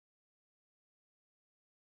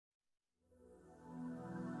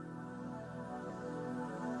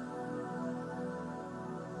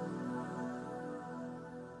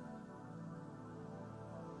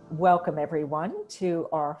welcome everyone to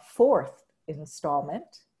our fourth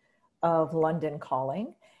installment of London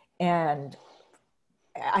Calling. And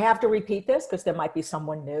I have to repeat this because there might be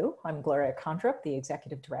someone new. I'm Gloria Kondrup, the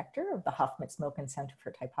Executive Director of the Hoffmitz Milken Center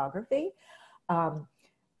for Typography. I'm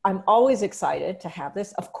always excited to have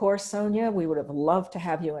this. Of course, Sonya, we would have loved to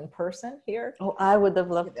have you in person here. Oh, I would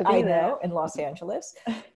have loved to be there. In Los Angeles.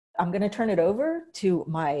 I'm going to turn it over to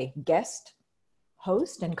my guest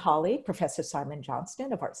host and colleague, Professor Simon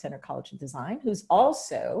Johnston of ArtCenter College of Design, who's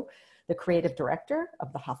also the creative director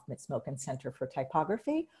of the Hoffmitz Milken Center for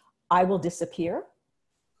Typography. I will disappear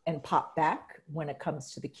and pop back when it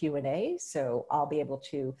comes to the Q&A, so I'll be able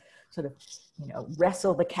to sort of,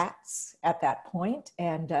 wrestle the cats at that point.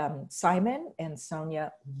 And Simon and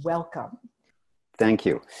Sonya, welcome. Thank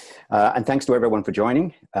you. And thanks to everyone for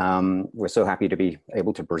joining. We're so happy to be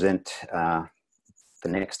able to present the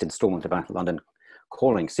next installment of our London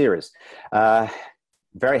Calling series.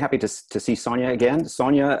 Very happy to see Sonya again.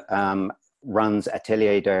 Sonya runs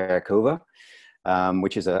Atelier Dyakova,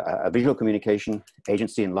 which is a visual communication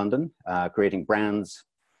agency in London, creating brands,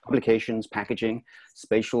 publications, packaging,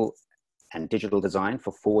 spatial and digital design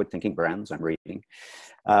for forward-thinking brands, I'm reading,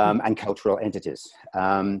 and cultural entities.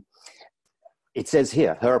 It says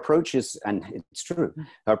here, her approach is, and it's true,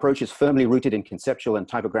 her approach is firmly rooted in conceptual and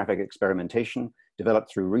typographic experimentation, developed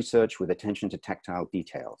through research with attention to tactile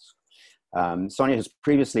details. Sonya is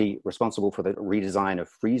previously responsible for the redesign of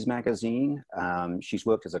Frieze magazine. She's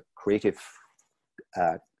worked as a creative,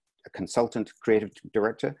 a consultant creative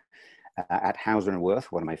director at Hauser and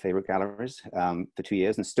Wirth, one of my favorite galleries, for 2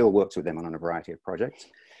 years, and still works with them on a variety of projects.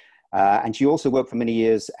 And she also worked for many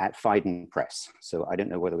years at Phaidon Press. So I don't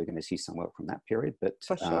know whether we're going to see some work from that period, but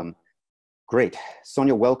great.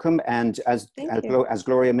 Sonya, welcome. And as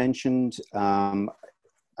Gloria mentioned,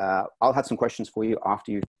 I'll have some questions for you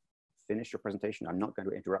after you finish your presentation. I'm not going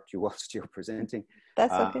to interrupt you whilst you're presenting.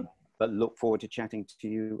 That's okay. But look forward to chatting to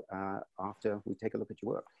you after we take a look at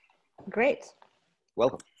your work. Great.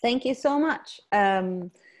 Welcome. Thank you so much.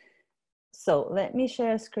 So let me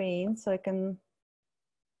share a screen so I can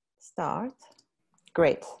start.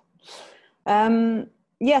 Great.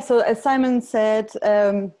 Yeah, so as Simon said,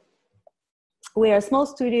 we are a small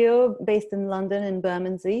studio based in London, in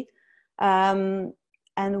Bermondsey. And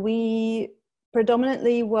we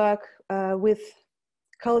predominantly work with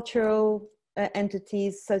cultural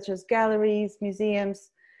entities such as galleries,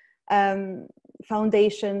 museums,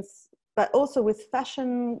 foundations, but also with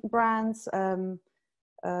fashion brands,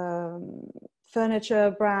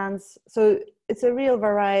 furniture brands. So it's a real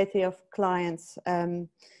variety of clients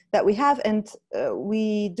that we have. And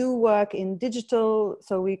we do work in digital.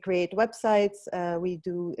 So we create websites, we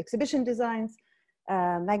do exhibition designs,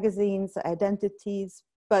 magazines, identities,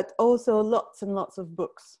 but also lots and lots of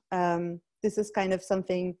books. This is kind of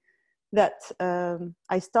something that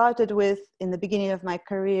I started with in the beginning of my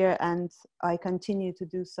career, and I continue to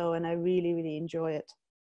do so, and I really, really enjoy it.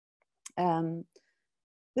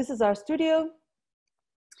 This is our studio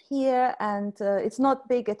here, and it's not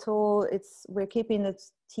big at all. We're keeping the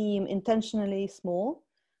team intentionally small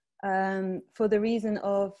for the reason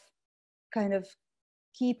of kind of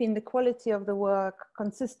keeping the quality of the work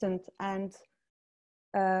consistent, and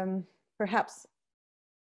perhaps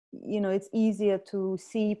it's easier to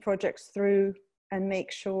see projects through and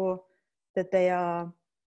make sure that they are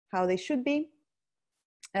how they should be.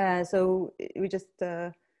 So we're just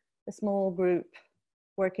a small group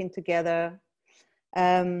working together.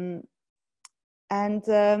 And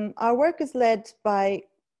our work is led by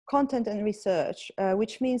content and research,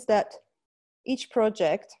 which means that each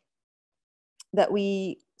project that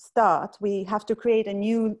we start, we have to create a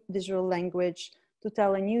new visual language to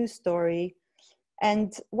tell a new story.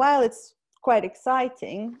 And while it's quite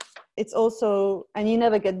exciting, it's also, and you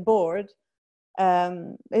never get bored,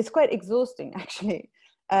 it's quite exhausting actually.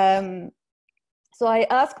 So I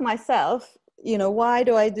ask myself, why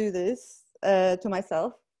do I do this to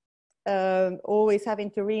myself? Always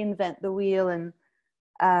having to reinvent the wheel, and,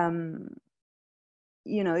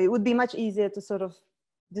 it would be much easier to sort of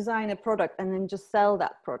design a product and then just sell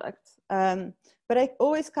that product. But I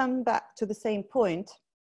always come back to the same point,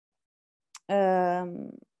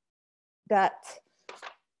 that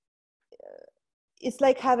it's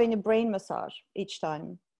like having a brain massage each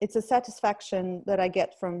time. It's a satisfaction that I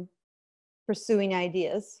get from pursuing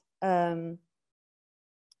ideas, and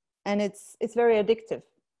it's very addictive.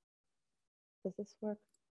 Does this work?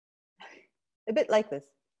 A bit like this.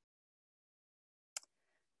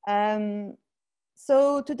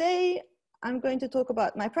 So today I'm going to talk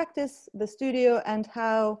about my practice, the studio, and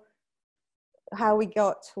how we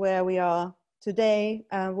got where we are today.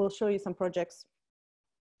 We'll show you some projects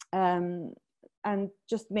and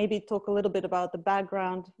just maybe talk a little bit about the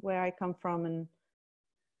background, where I come from.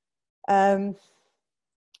 And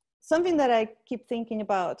something that I keep thinking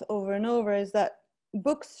about over and over is that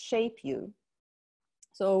books shape you.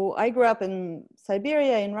 So I grew up in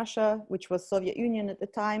Siberia, in Russia, which was Soviet Union at the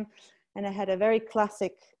time. And I had a very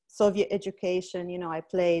classic Soviet education. You know, I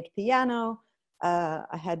played piano,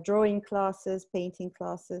 I had drawing classes, painting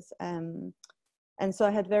classes. And so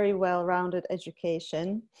I had very well-rounded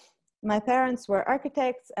education. My parents were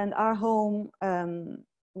architects, and our home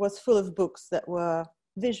was full of books that were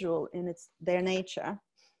visual in their nature.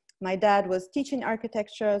 My dad was teaching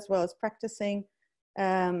architecture as well as practicing.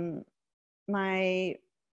 My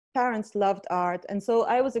parents loved art, and so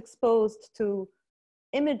I was exposed to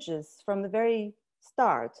images from the very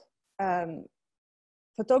start.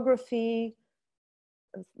 Photography,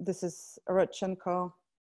 this is Rodchenko.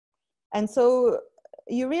 And so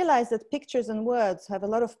you realize that pictures and words have a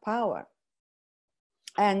lot of power,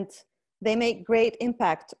 and they make great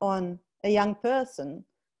impact on a young person.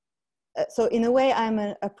 So in a way, I'm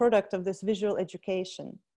a product of this visual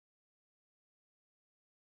education.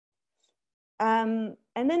 And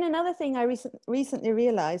then another thing I recently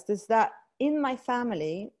realized is that in my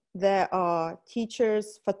family, there are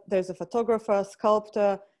teachers, there's a photographer,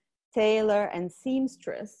 sculptor, tailor, and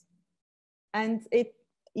seamstress. And it,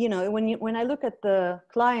 you know, when I look at the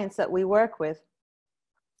clients that we work with,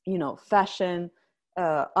 you know, fashion,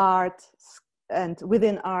 art, and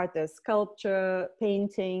within art, there's sculpture,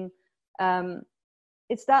 painting.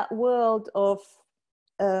 It's that world of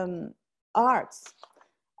arts.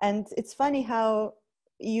 And it's funny how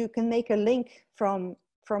you can make a link from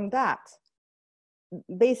that.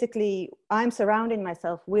 Basically, I'm surrounding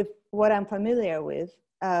myself with what I'm familiar with,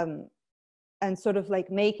 and sort of like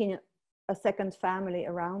making a second family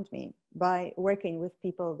around me by working with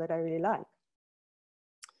people that I really like.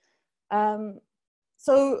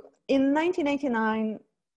 So in 1989,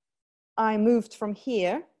 I moved from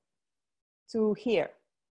here to here.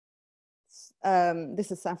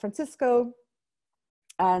 This is San Francisco,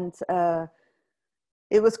 and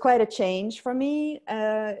it was quite a change for me.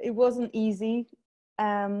 It wasn't easy.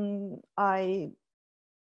 I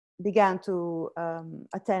began to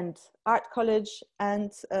attend art college,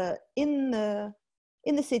 and in the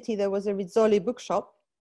city there was a Rizzoli bookshop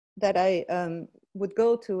that I would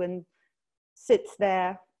go to and sit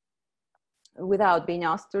there without being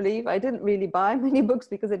asked to leave. I didn't really buy many books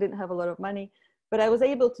because I didn't have a lot of money, but I was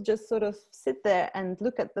able to just sort of sit there and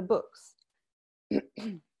look at the books.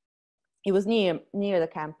 It was near the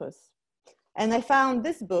campus, and I found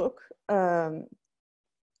this book.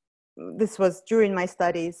 This was during my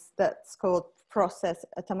studies. That's called Process,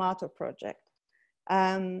 a Tomato Project.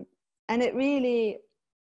 And it really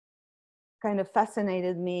kind of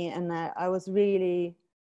fascinated me, and I was really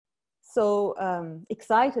so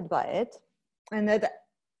excited by it. And that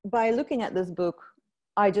by looking at this book,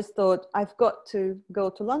 I just thought, I've got to go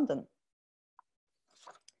to London.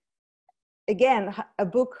 Again, a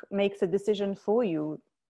book makes a decision for you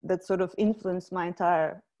that sort of influenced my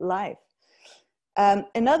entire life.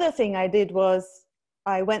 Another thing I did was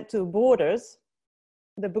I went to Borders,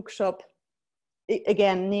 the bookshop,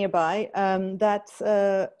 again nearby,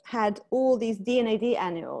 that had all these D&AD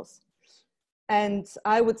annuals. And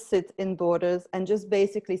I would sit in Borders and just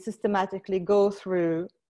basically systematically go through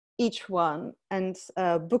each one and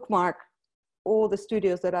bookmark all the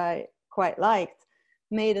studios that I quite liked,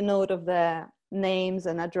 made a note of their names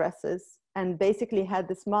and addresses, and basically had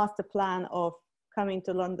this master plan of coming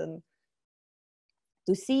to London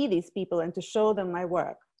to see these people and to show them my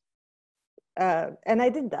work. And I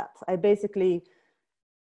did that. I basically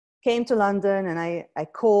came to London and I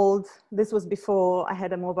called. This was before I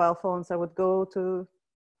had a mobile phone, so I would go to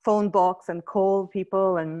phone box and call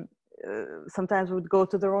people, and sometimes we would go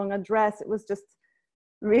to the wrong address. It was just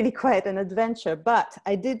really quite an adventure, but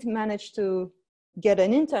I did manage to get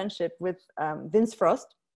an internship with Vince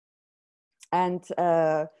Frost, and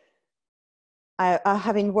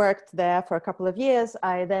having worked there for a couple of years,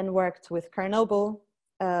 I then worked with Carnoble,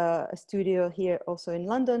 a studio here also in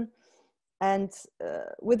London. And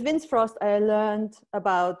with Vince Frost, I learned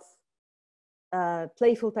about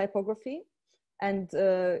playful typography, and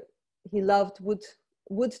he loved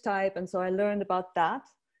wood type, and so I learned about that.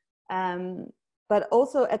 But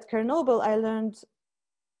also at Carnoble, I learned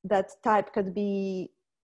that type could be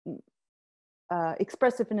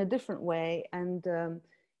expressive in a different way, and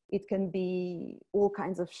it can be all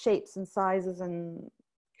kinds of shapes and sizes, and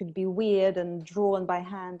could be weird and drawn by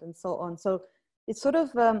hand and so on. So it sort of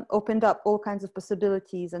opened up all kinds of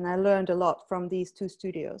possibilities, and I learned a lot from these two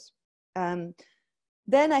studios.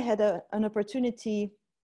 Then I had an opportunity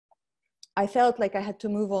I felt like I had to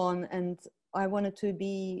move on, and I wanted to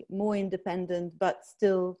be more independent, but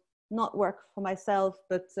still not work for myself.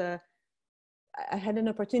 But I had an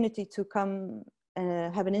opportunity to come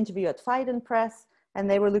have an interview at Phaidon Press, and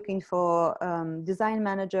they were looking for design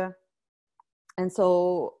manager. And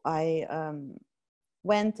so I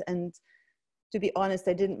went, and to be honest,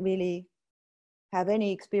 I didn't really have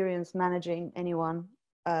any experience managing anyone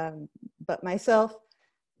but myself.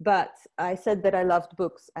 But I said that I loved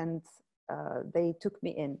books, and they took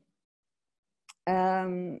me in.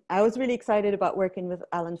 I was really excited about working with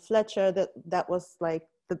Alan Fletcher. That was like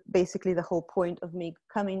basically the whole point of me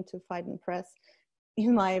coming to Phaidon Press,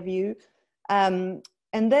 in my view. And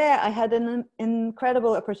there I had an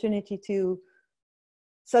incredible opportunity to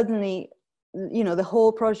suddenly, you know, the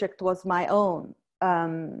whole project was my own.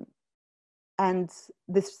 And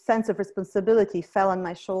this sense of responsibility fell on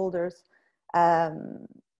my shoulders.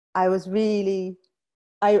 I was really,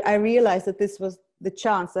 I realized that this was the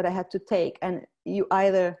chance that I had to take, and you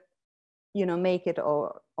either, you know, make it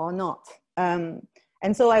or not.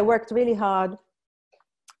 And so I worked really hard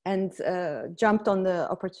and jumped on the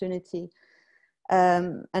opportunity.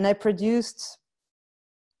 And I produced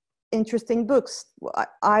interesting books.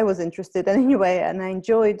 I was interested anyway, and I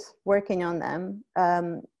enjoyed working on them.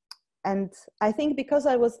 And I think because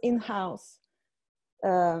I was in-house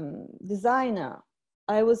designer,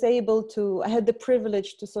 I was able to, I had the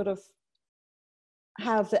privilege to sort of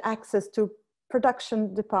have the access to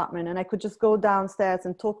production department, and I could just go downstairs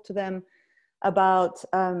and talk to them about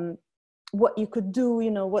what you could do,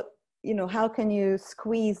 how can you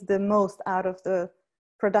squeeze the most out of the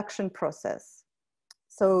production process.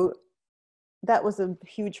 So that was a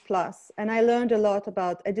huge plus. And I learned a lot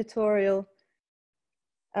about editorial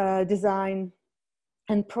design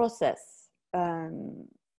and process.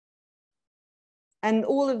 And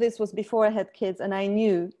all of this was before I had kids, and I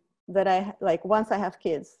knew that once I have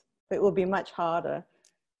kids, it will be much harder.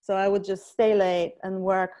 So I would just stay late and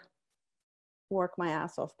work my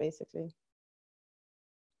ass off, basically.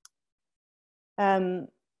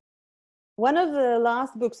 One of the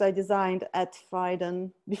last books I designed at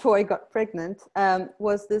Phaidon before I got pregnant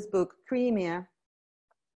was this book, Creamier.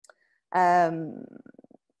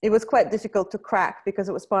 It was quite difficult to crack because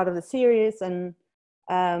it was part of the series, and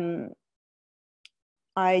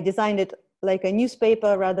I designed it like a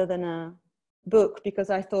newspaper rather than a book, because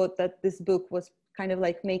I thought that this book was kind of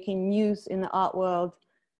like making news in the art world.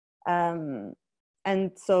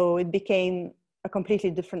 And so it became a completely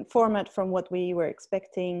different format from what we were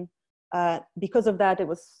expecting. Because of that, it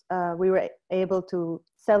was we were able to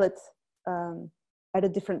sell it at a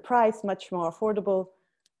different price, much more affordable,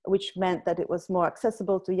 which meant that it was more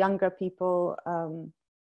accessible to younger people.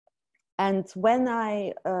 And when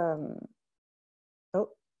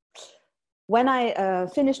I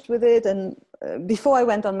finished with it, and before I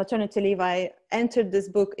went on maternity leave, I entered this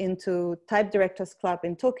book into Type Directors Club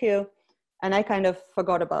in Tokyo, and I kind of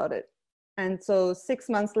forgot about it. And so 6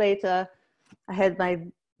 months later, I had my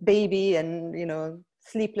baby and,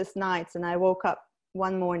 sleepless nights. And I woke up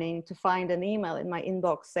one morning to find an email in my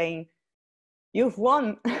inbox saying, "You've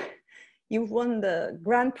won, you've won the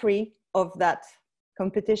Grand Prix of that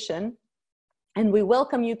competition, and we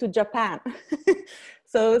welcome you to Japan."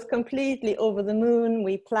 So it was completely over the moon.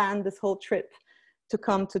 We planned this whole trip to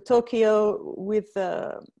come to Tokyo with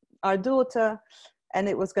our daughter, and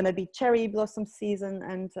it was going to be cherry blossom season.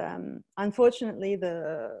 And unfortunately,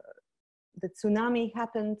 the tsunami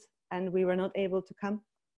happened, and we were not able to come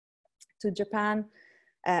to Japan.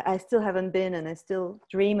 I still haven't been, and I still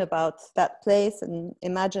dream about that place and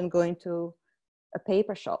imagine going to a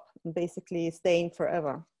paper shop and basically staying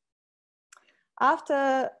forever.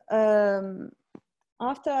 After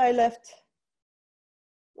I left,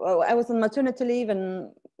 well, I was on maternity leave,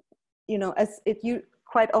 and as it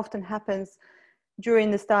quite often happens during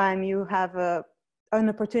this time, you have an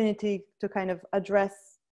opportunity to kind of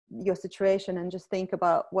address your situation and just think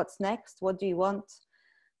about what's next. What do you want?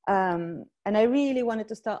 And I really wanted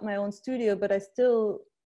to start my own studio, but I still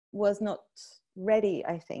was not ready,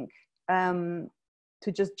 I think,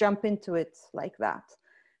 to just jump into it like that.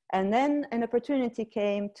 And then an opportunity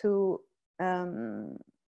came to,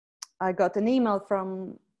 I got an email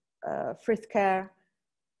from Frisker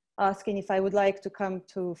asking if I would like to come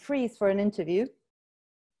to Freeze for an interview,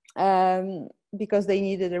 because they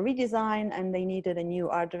needed a redesign and they needed a new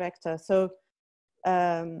art director. So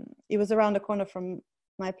it was around the corner from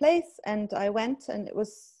my place, and I went, and it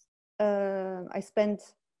was, I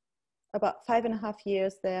spent about 5.5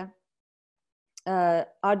 years there,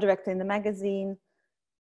 art director in the magazine,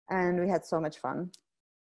 and we had so much fun.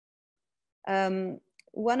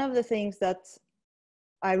 One of the things that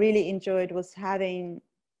I really enjoyed was having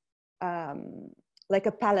like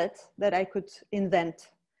a palette that I could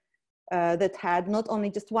invent that had not only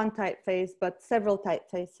just one typeface, but several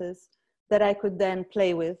typefaces that I could then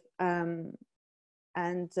play with. I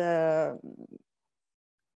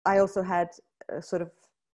also had sort of,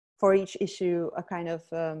 for each issue, a kind of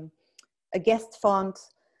a guest font.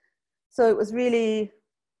 So it was really,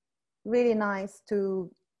 really nice to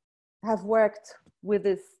have worked with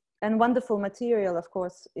this and wonderful material. Of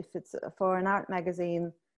course, if it's for an art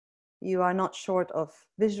magazine, you are not short of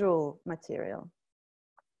visual material.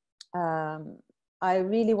 I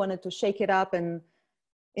really wanted to shake it up and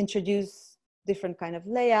introduce different kind of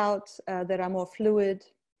layouts that are more fluid.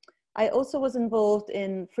 I also was involved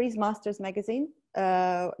in Frieze Masters magazine,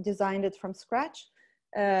 designed it from scratch.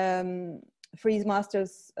 Frieze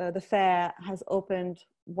Masters, the fair has opened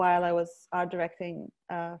while I was art directing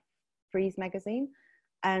Frieze magazine.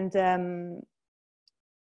 And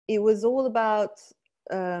it was all about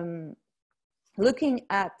looking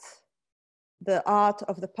at the art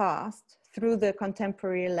of the past through the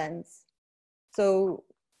contemporary lens. So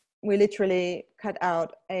we literally cut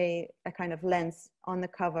out a kind of lens on the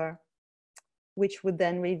cover, which would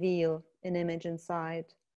then reveal an image inside.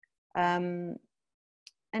 And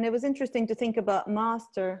it was interesting to think about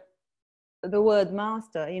master, the word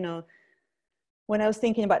master. You know, when I was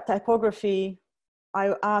thinking about typography,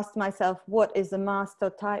 I asked myself, what is a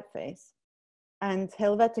master typeface? And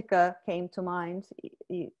Helvetica came to mind.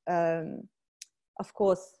 Of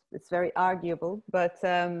course, it's very arguable, but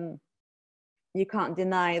you can't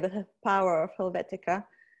deny the power of Helvetica.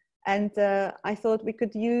 And I thought we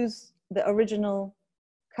could use the original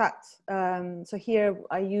cut. So here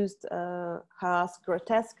I used Haas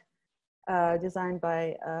Grotesque, designed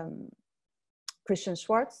by Christian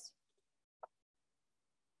Schwartz.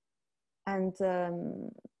 And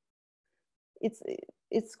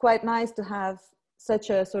it's quite nice to have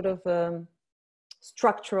such a sort of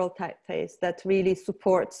structural typeface that really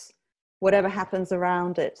supports whatever happens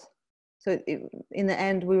around it. So in the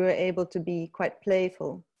end, we were able to be quite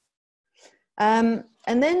playful. And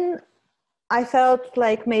then I felt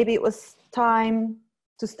like maybe it was time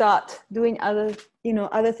to start doing other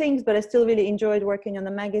things, but I still really enjoyed working on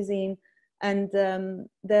the magazine. And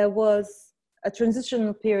there was a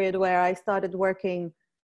transitional period where I started working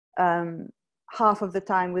half of the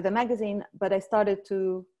time with the magazine, but I started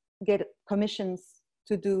to get commissions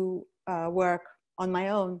to do work on my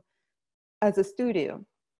own as a studio.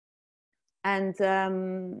 And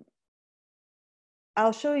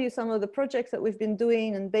I'll show you some of the projects that we've been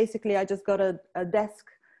doing. And basically, I just got a desk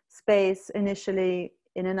space initially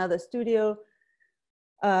in another studio.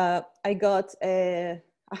 I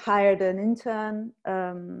hired an intern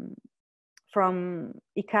from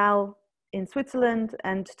ICAL in Switzerland,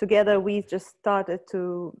 and together we just started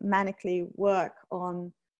to manically work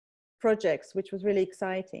on projects, which was really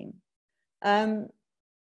exciting.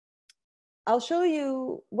 I'll show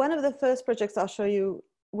you, one of the first projects I'll show you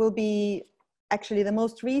will be actually the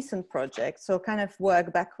most recent project, so kind of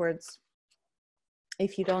work backwards,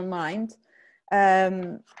 if you don't mind.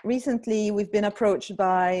 Recently, we've been approached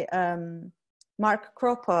by Mark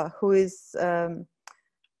Cropper, who is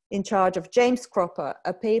in charge of James Cropper,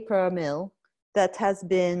 a paper mill that has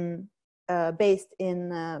been based in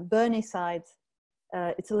Burneyside.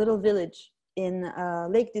 It's a little village in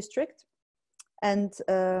Lake District. And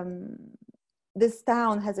this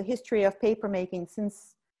town has a history of paper making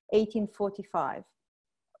since 1845.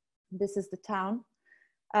 This is the town.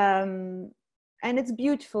 And it's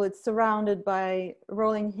beautiful. It's surrounded by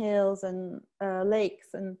rolling hills and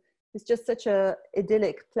lakes, and it's just such a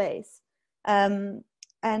idyllic place.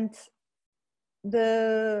 And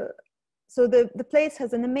the place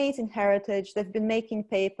has an amazing heritage. They've been making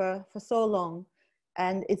paper for so long,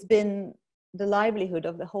 and it's been the livelihood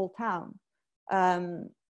of the whole town.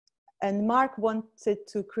 And Mark wanted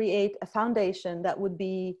to create a foundation that would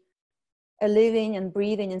be a living and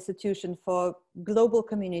breathing institution for global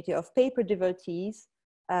community of paper devotees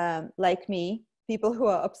like me, people who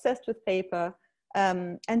are obsessed with paper,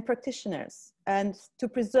 and practitioners, and to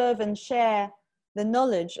preserve and share the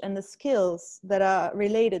knowledge and the skills that are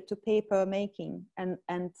related to paper making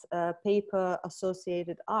and paper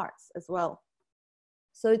associated arts as well.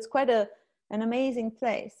 So it's quite an amazing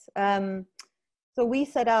place. So we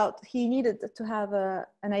set out, he needed to have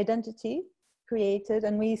an identity created,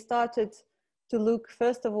 and we started to look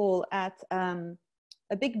first of all at a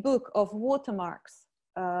big book of watermarks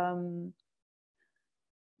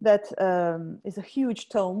that is a huge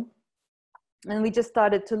tome. And we just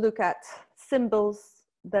started to look at symbols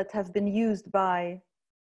that have been used by,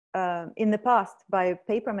 in the past by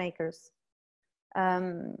paper makers.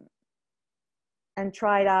 and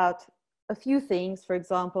tried out a few things. For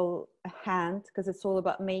example, a hand, because it's all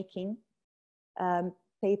about making,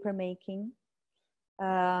 paper making.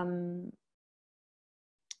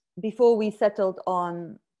 Before we settled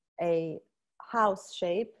on a house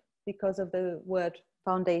shape because of the word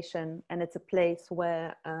foundation, and it's a place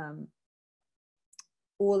where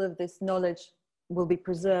all of this knowledge will be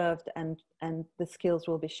preserved and the skills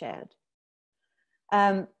will be shared.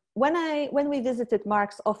 When we visited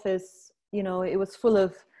Mark's office, you know, it was full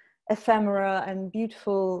of ephemera and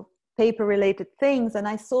beautiful paper related things, and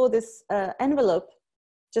I saw this envelope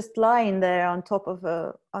just lying there on top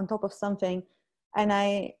of something, and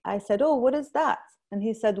I said, "Oh, what is that?" And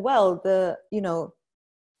he said, "Well,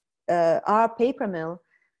 our paper mill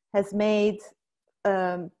has made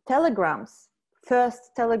telegrams,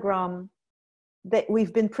 first telegram that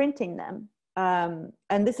we've been printing them,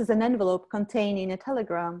 and this is an envelope containing a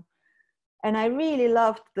telegram." And I really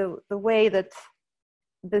loved the way that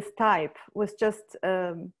this type was just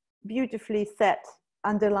beautifully set,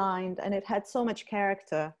 underlined, and it had so much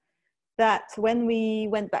character that when we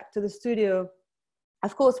went back to the studio,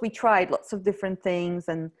 of course we tried lots of different things,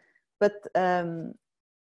 but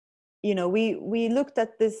you know, we looked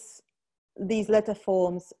at these letter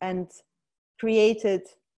forms and created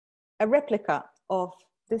a replica of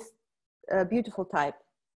this beautiful type.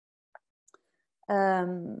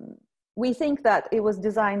 We think that it was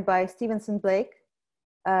designed by Stevenson Blake,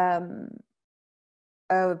 a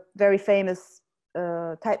very famous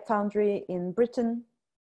type foundry in Britain.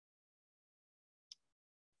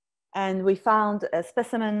 And we found a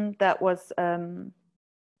specimen that was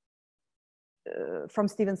from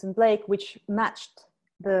Stevenson Blake, which matched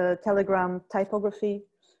the telegram typography.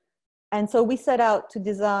 And so we set out to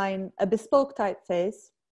design a bespoke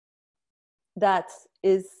typeface that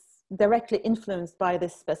is directly influenced by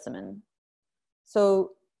this specimen.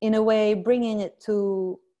 So in a way, bringing it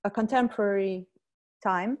to a contemporary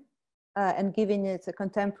time and giving it a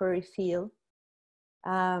contemporary feel.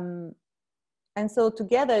 And so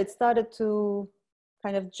together it started to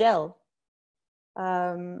kind of gel.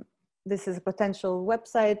 This is a potential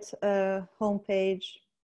website homepage.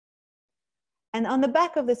 And on the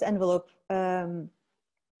back of this envelope,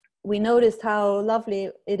 we noticed how lovely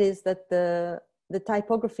it is that the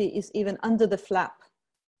typography is even under the flap.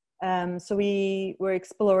 So we were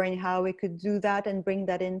exploring how we could do that and bring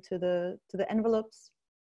that into the envelopes.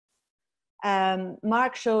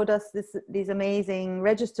 Mark showed us these amazing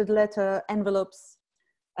registered letter envelopes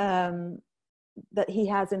that he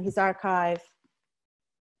has in his archive.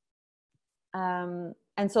 And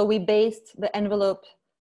so we based the envelope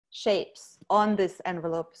shapes on this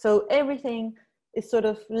envelope. So everything is sort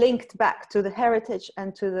of linked back to the heritage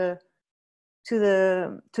and to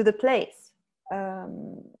the place.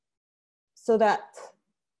 So that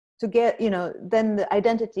to get, you know, then the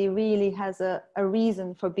identity really has a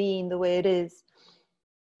reason for being the way it is.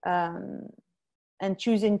 And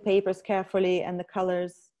choosing papers carefully and the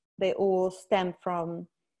colors, they all stem from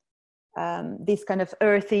these kind of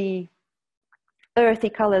earthy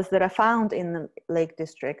colors that are found in the Lake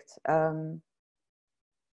District.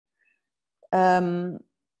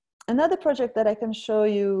 Another project that I can show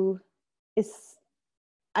you is,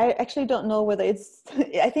 I actually don't know whether it's,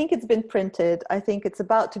 I think it's been printed. I think it's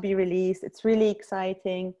about to be released. It's really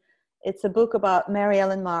exciting. It's a book about Mary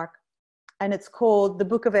Ellen Mark, and it's called The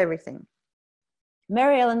Book of Everything.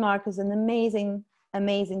 Mary Ellen Mark is an amazing,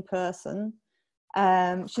 amazing person.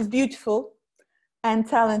 She's beautiful and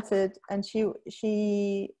talented, and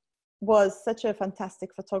she was such a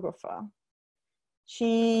fantastic photographer.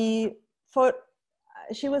 She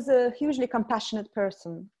was a hugely compassionate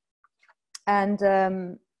person, and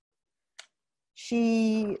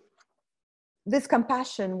this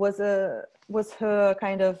compassion was her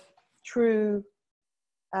kind of true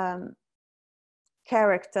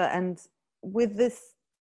character, and with this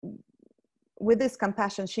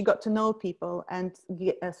compassion she got to know people and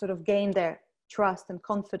sort of gain their trust and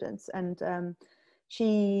confidence, and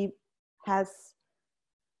she has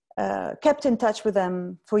kept in touch with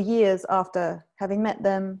them for years after having met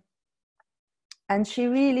them. And she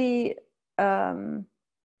really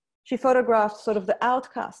she photographed sort of the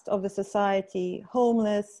outcast of the society,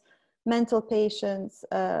 homeless, mental patients,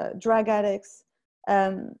 drug addicts.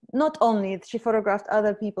 Not only, she photographed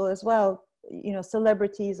other people as well, you know,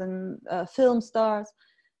 celebrities and film stars,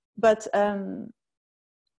 but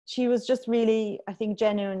she was just really, I think,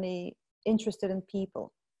 genuinely interested in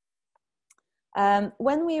people.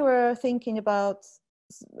 When we were thinking about,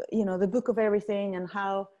 you know, the Book of Everything and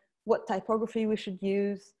what typography we should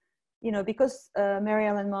use, you know, because Mary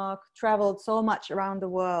Ellen Mark traveled so much around the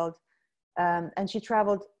world, And she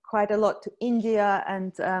traveled quite a lot to India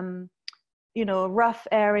and, you know, rough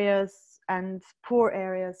areas and poor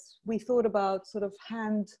areas. We thought about sort of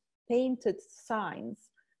hand painted signs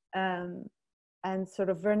and sort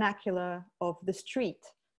of vernacular of the street,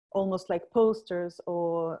 almost like posters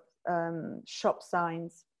or shop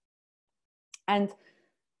signs. And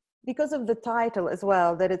because of the title as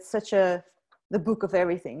well, that it's such the book of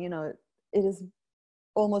everything, you know, it is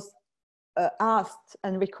almost asked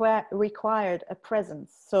and required a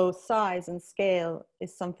presence. So size and scale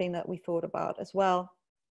is something that we thought about as well.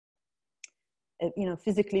 You know,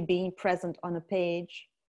 physically being present on a page.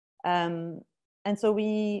 And so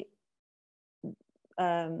we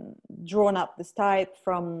drawn up this type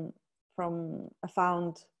from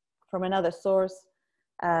another source,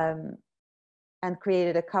 and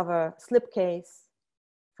created a cover slipcase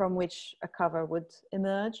from which a cover would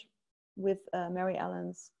emerge with Mary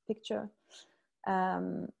Ellen's picture.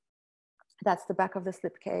 That's the back of the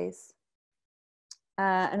slipcase.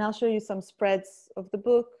 And I'll show you some spreads of the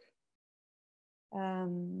book.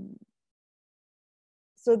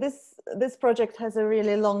 So this project has a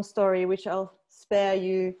really long story, which I'll spare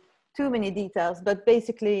you too many details, but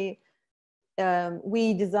basically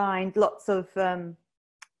we designed lots of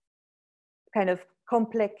kind of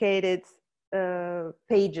complicated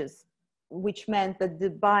pages, which meant that the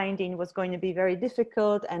binding was going to be very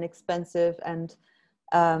difficult and expensive. And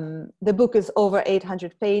the book is over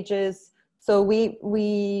 800 pages. So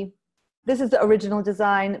this is the original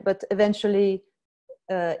design, but eventually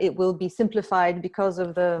it will be simplified because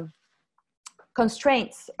of the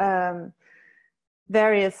constraints,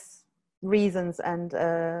 various reasons and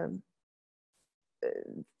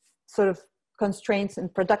sort of constraints in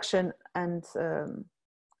production and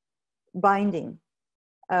binding,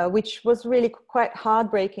 which was really quite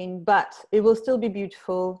heartbreaking, but it will still be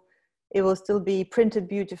beautiful. It will still be printed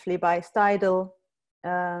beautifully by Steidl.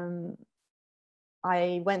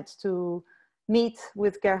 I went to meet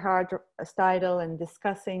with Gerhard Steidl and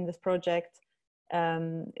discussing this project.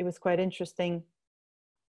 It was quite interesting.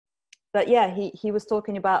 But yeah, he was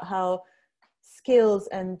talking about how skills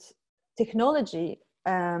and technology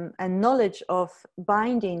and knowledge of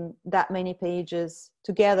binding that many pages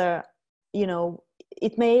together, you know,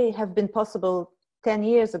 it may have been possible 10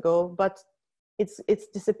 years ago, but it's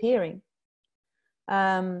disappearing,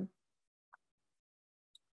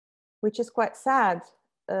 which is quite sad.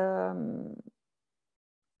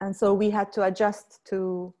 And so we had to adjust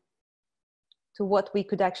to what we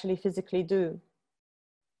could actually physically do.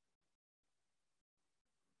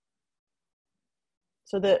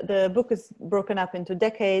 So the book is broken up into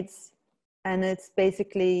decades, and it's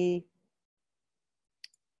basically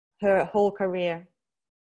her whole career.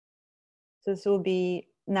 So this will be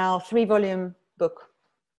now a 3-volume book,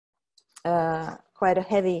 quite a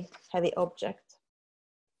heavy object.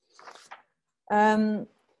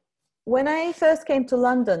 When I first came to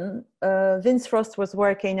London, Vince Frost was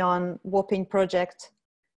working on Wapping project.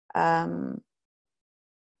 It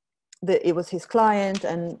was his client,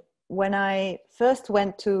 and when I first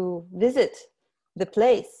went to visit the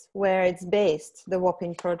place where it's based, the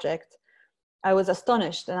Wapping project, I was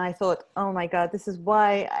astonished, and I thought, oh my God, this is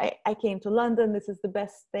why I came to London. This is the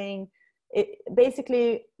best thing.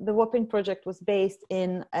 Basically, the Wapping project was based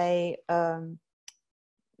in a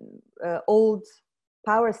old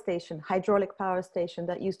power station, hydraulic power station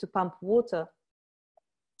that used to pump water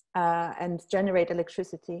and generate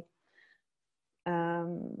electricity.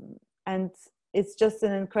 And it's just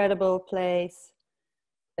an incredible place.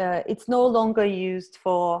 It's no longer used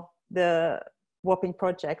for the Wapping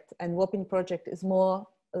project, and Wapping project is more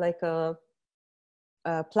like a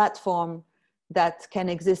platform that can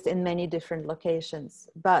exist in many different locations.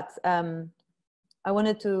 But I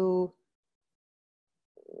wanted to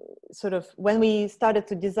sort of, when we started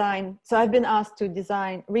to design, so I've been asked to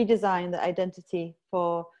redesign the identity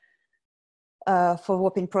for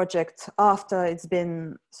Wapping project after it's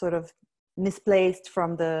been sort of misplaced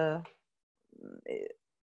from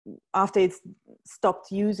after it's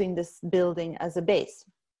stopped using this building as a base,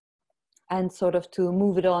 and sort of to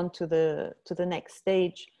move it on to the next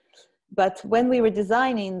stage. But when we were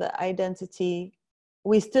designing the identity,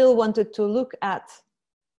 we still wanted to look at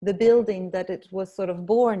the building that it was sort of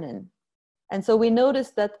born in. And so we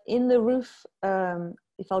noticed that in the roof,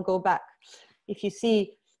 if I'll go back, if you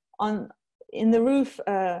see in the roof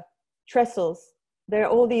trestles, there are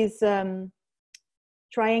all these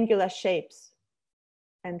triangular shapes,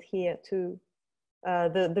 and here too,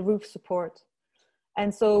 the roof support.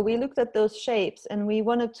 And so we looked at those shapes, and we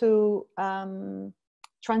wanted to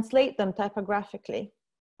translate them typographically.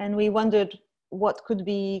 And we wondered what could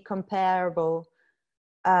be comparable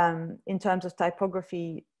in terms of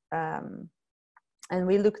typography. And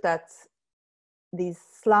we looked at these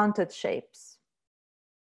slanted shapes,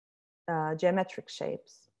 geometric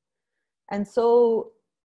shapes. And so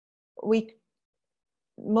we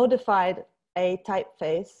modified a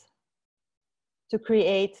typeface to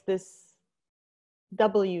create this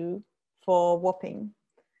W for Wapping,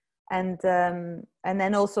 and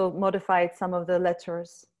then also modified some of the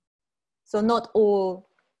letters. So not all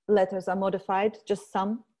letters are modified, just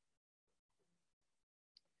some.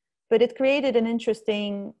 But it created an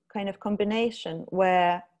interesting kind of combination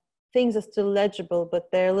where things are still legible, but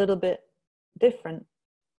they're a little bit different.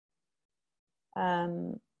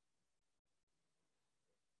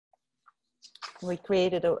 We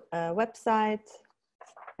created a website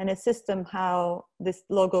and a system how this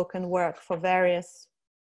logo can work for various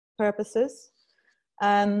purposes.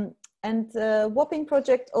 And Wapping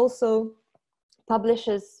project also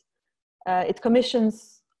publishes, it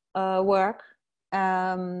commissions work,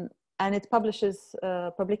 and it publishes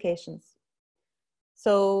publications.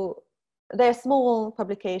 So they're small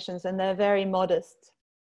publications and they're very modest,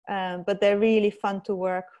 but they're really fun to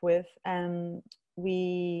work with. And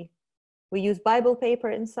we use Bible paper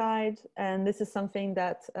inside, and this is something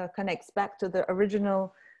that connects back to the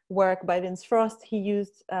original work by Vince Frost. He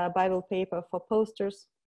used Bible paper for posters,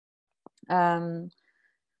 I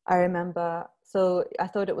remember. So I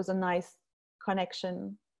thought it was a nice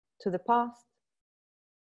connection to the past.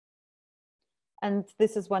 And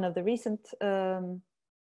this is one of the recent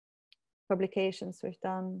publications we've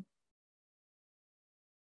done.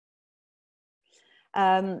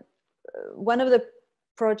 One of the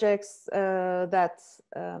projects or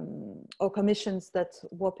commissions that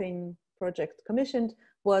Wapping project commissioned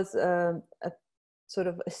was a sort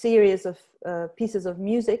of a series of pieces of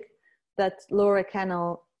music that Laura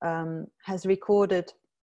Cannell has recorded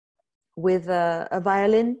with a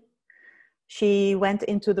violin. She went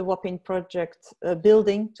into the Wapping project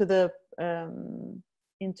building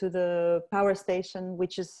into the power station,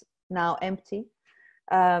 which is now empty,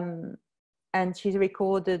 and she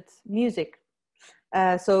recorded music.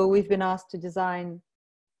 So we've been asked to design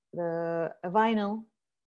a vinyl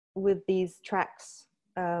with these tracks,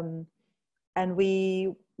 and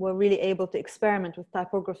we were really able to experiment with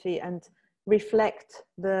typography and reflect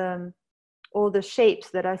all the shapes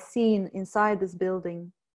that are seen inside this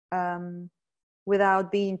building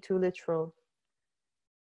without being too literal.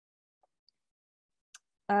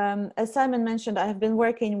 As Simon mentioned, I have been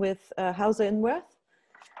working with Hauser & Wirth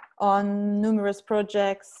on numerous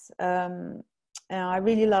projects. I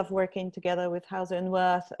really love working together with Hauser &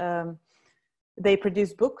 Wirth. They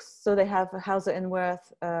produce books, so they have Hauser &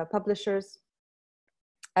 Wirth publishers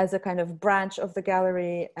as a kind of branch of the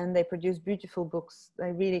gallery, and they produce beautiful books.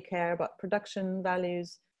 They really care about production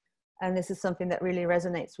values, and this is something that really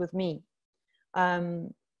resonates with me.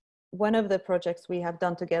 One of the projects we have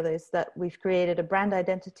done together is that we've created a brand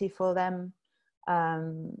identity for them,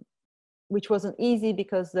 which wasn't easy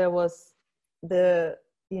because there was the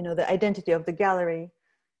identity of the gallery,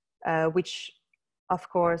 which of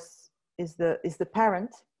course is the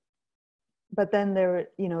parent, but then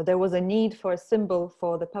there was a need for a symbol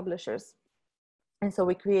for the publishers, and so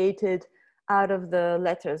we created out of the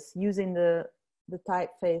letters, using the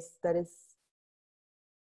typeface that is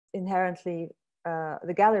inherently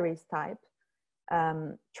the gallery's type,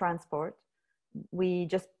 transport. We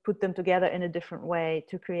just put them together in a different way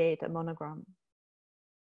to create a monogram.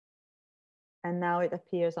 And now it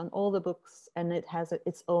appears on all the books, and it has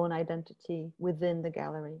its own identity within the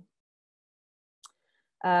gallery.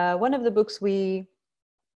 One of the books we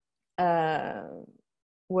were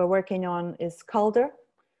working on is Calder.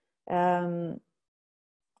 And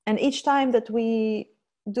each time that we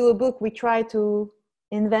do a book, we try to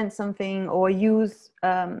invent something or use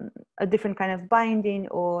a different kind of binding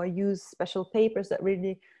or use special papers that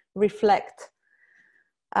really reflect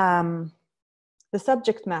the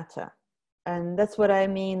subject matter. And that's what I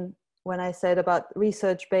mean when I said about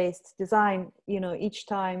research-based design. Each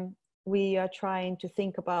time we are trying to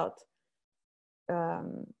think about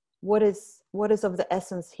what is of the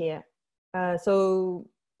essence here. So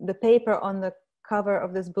the paper on the cover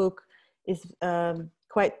of this book is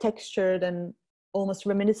quite textured and almost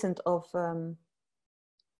reminiscent of the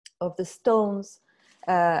stones,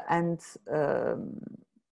 and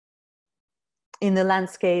in the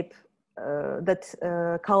landscape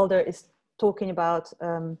that Calder is talking about.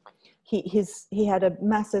 He had a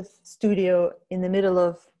massive studio in the middle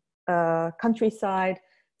of countryside,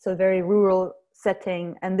 so very rural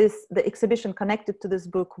setting, and the exhibition connected to this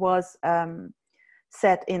book was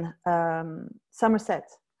set in Somerset,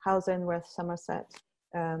 Hauser & Wirth, Somerset.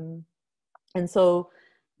 And so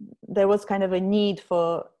there was kind of a need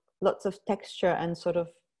for lots of texture and sort of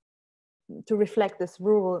to reflect this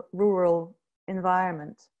rural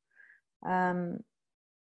environment.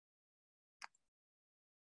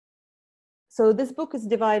 So this book is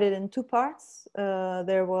divided in two parts.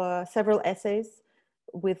 There were several essays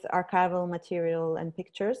with archival material and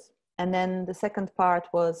pictures. And then the second part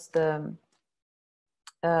was the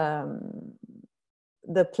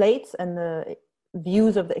plates and the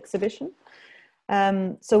views of the exhibition.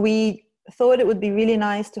 So we thought it would be really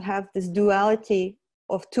nice to have this duality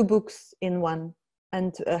of two books in one,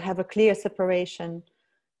 and have a clear separation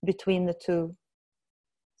between the two.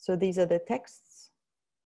 So these are the texts,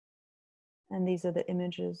 and these are the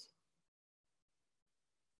images.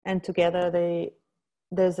 And together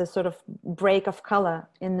there's a sort of break of color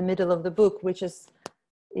in the middle of the book, which is,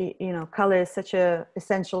 you know, color is such an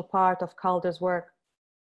essential part of Calder's work.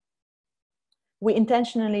 We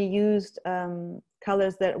intentionally used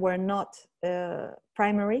colors that were not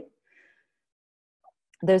primary.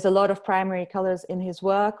 There's a lot of primary colors in his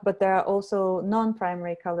work, but there are also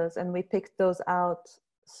non-primary colors, and we picked those out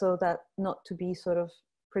so that not to be sort of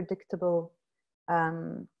predictable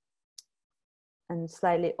and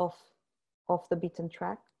slightly off the beaten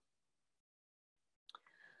track.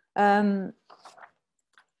 One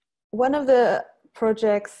of the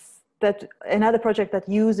projects another project that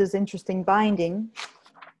uses interesting binding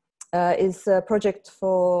is a project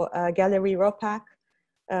for Gallery Ropac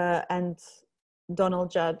and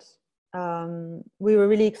Donald Judd. We were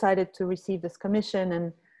really excited to receive this commission,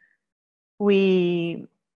 and we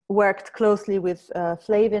worked closely with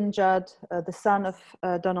Flavin Judd, the son of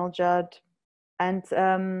Donald Judd, and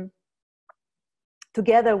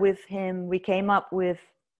together with him we came up with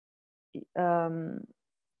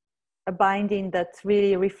a binding that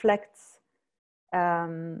really reflects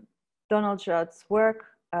Donald Judd's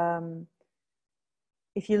work.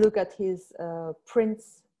 If you look at his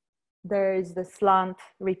prints, there is the slant,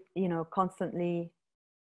 you know, constantly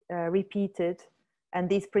repeated, and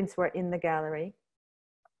these prints were in the gallery.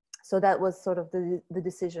 So that was sort of the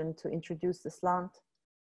decision to introduce the slant.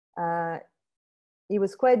 It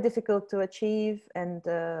was quite difficult to achieve, and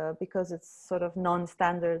because it's sort of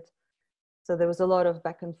non-standard, so there was a lot of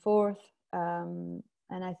back and forth, and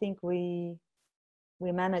I think we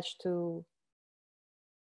managed to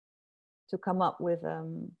come up with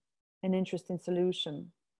an interesting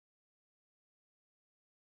solution.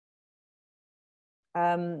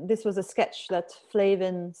 This was a sketch that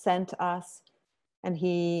Flavin sent us, and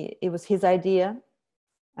it was his idea,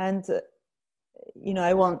 and you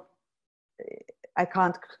know, I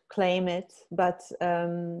can't claim it, but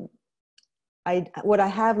what I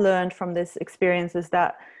have learned from this experience is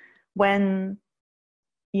that when,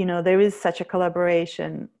 you know, there is such a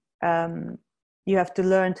collaboration, you have to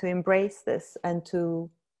learn to embrace this and to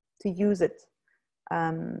use it,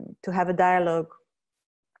 to have a dialogue.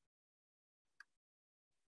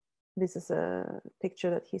 This is a picture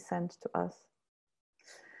that he sent to us.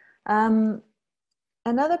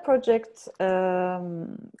 Another project,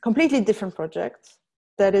 completely different project,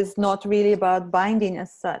 that is not really about binding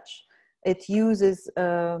as such. It uses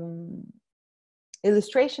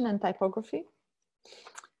illustration and typography.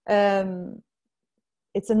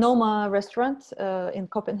 It's a Noma restaurant in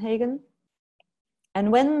Copenhagen.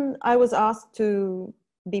 And when I was asked to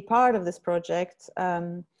be part of this project, I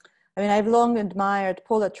mean, I've long admired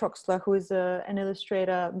Paula Troxler, who is an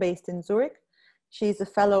illustrator based in Zurich. She's a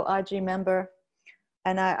fellow RG member,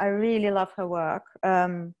 and I really love her work.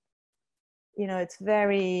 You know, it's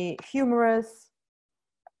very humorous.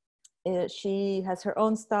 She has her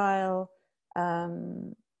own style,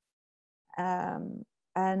 and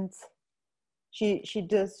she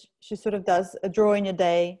sort of does a drawing a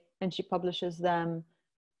day, and she publishes them.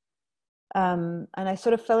 And I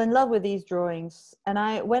sort of fell in love with these drawings. And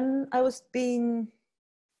when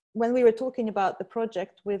we were talking about the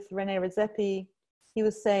project with René Redzepi, he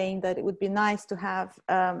was saying that it would be nice to have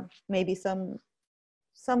maybe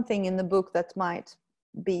something in the book that might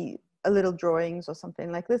be a little drawings or something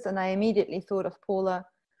like this. And I immediately thought of Paula.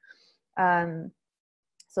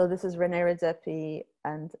 So this is René Redzepi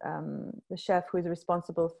and the chef who is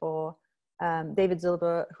responsible for David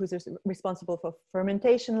Zilber, who's responsible for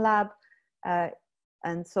Fermentation Lab.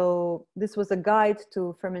 And so this was a guide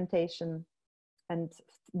to fermentation. And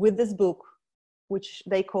with this book, which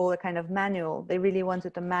they call a kind of manual, they really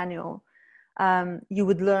wanted a manual. You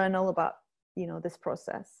would learn all about, you know, this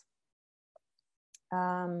process.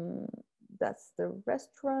 That's the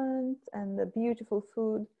restaurant and the beautiful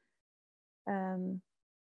food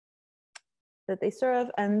that they serve.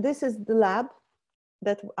 And this is the lab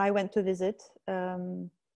that I went to visit. And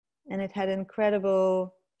it had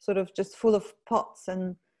incredible sort of just full of pots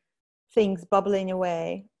and things bubbling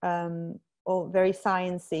away, all very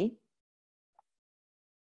sciencey.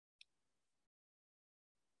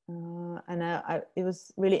 And it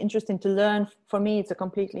was really interesting to learn. For me, it's a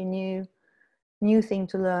completely new thing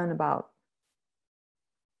to learn about.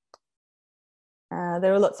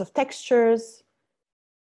 There are lots of textures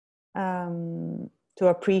to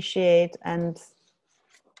appreciate, and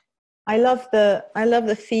I love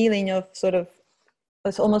the feeling of sort of,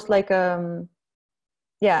 it's almost like a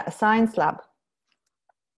science lab.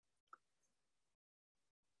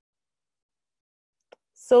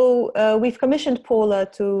 So we've commissioned Paula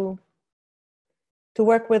to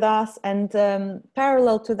work with us, and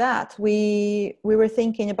parallel to that, we were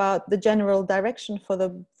thinking about the general direction for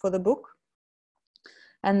the book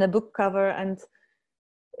and the book cover. And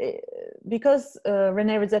because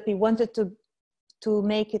René Redzepi wanted to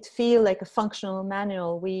make it feel like a functional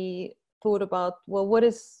manual, we thought about, well, what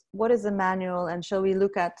is a manual, and shall we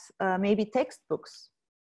look at maybe textbooks?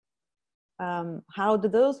 How do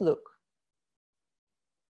those look?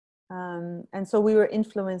 And so we were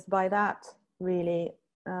influenced by that, really.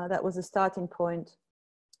 That was a starting point.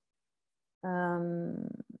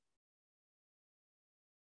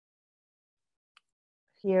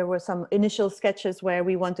 Here were some initial sketches where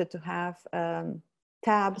we wanted to have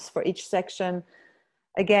tabs for each section.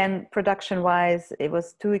 Again, production-wise, it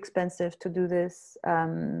was too expensive to do this.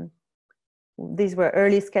 These were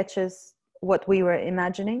early sketches, what we were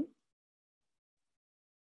imagining.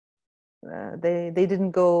 They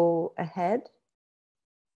didn't go ahead,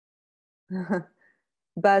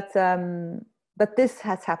 but this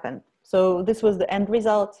has happened. So this was the end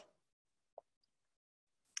result.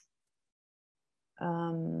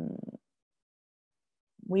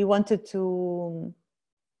 We wanted to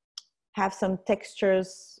have some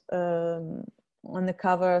textures on the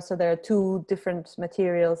cover, so there are two different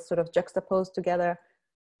materials sort of juxtaposed together,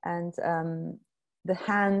 and the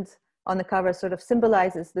hand on the cover sort of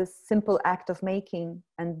symbolizes this simple act of making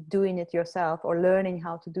and doing it yourself, or learning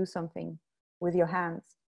how to do something with your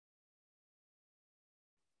hands.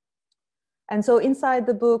 And so inside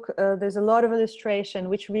the book, there's a lot of illustration,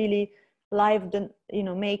 which really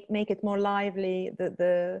make it more lively.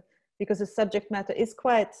 Because the subject matter is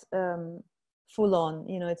quite full on.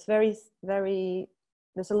 It's very, very.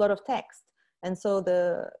 There's a lot of text, and so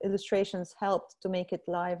the illustrations helped to make it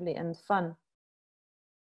lively and fun.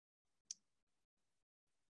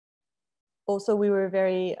 Also, we were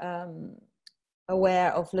very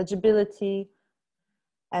aware of legibility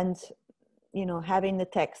and, having the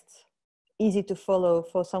text easy to follow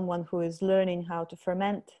for someone who is learning how to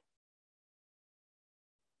ferment.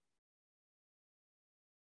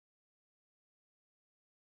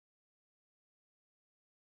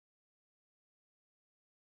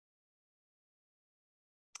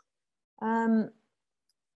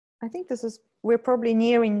 I think we're probably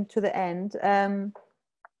nearing to the end.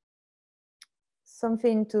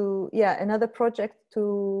 Another project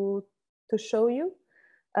to show you.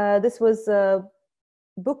 This was a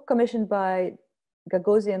book commissioned by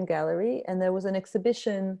Gagosian Gallery, and there was an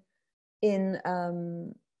exhibition in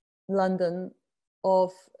London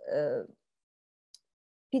of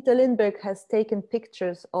Peter Lindbergh has taken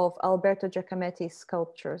pictures of Alberto Giacometti's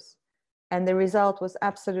sculptures, and the result was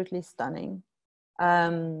absolutely stunning.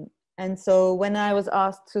 And so when I was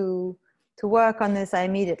asked to work on this, I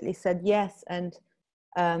immediately said yes. And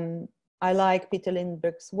I like Peter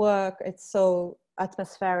Lindbergh's work. It's so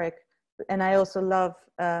atmospheric. And I also love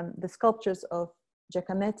the sculptures of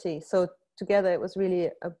Giacometti. So together it was really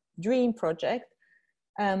a dream project.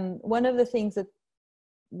 One of the things that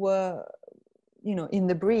were, in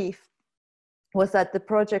the brief was that the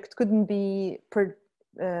project couldn't be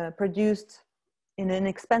produced in an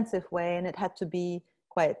expensive way, and it had to be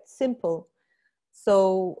quite simple.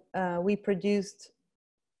 So we produced,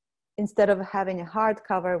 instead of having a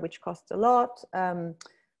hardcover, which cost a lot,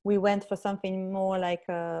 we went for something more like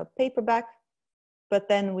a paperback, but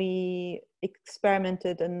then we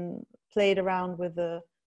experimented and played around with the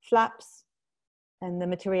flaps and the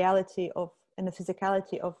materiality and the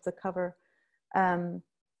physicality of the cover. And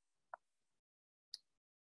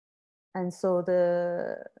so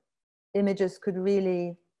the images could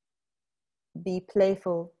really be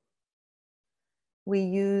playful. We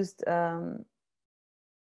used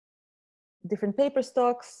different paper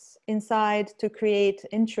stocks inside to create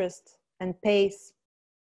interest and pace.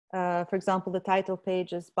 For example, the title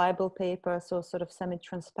page is Bible paper, so sort of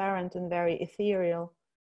semi-transparent and very ethereal.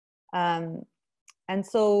 And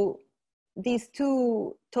so these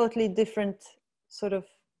two totally different sort of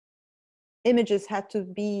images had to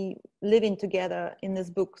be living together in this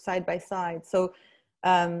book side by side. So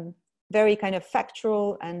very kind of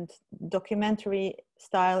factual and documentary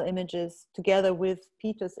style images together with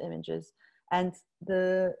Peter's images. And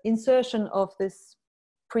the insertion of this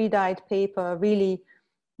pre-dyed paper really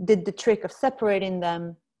did the trick of separating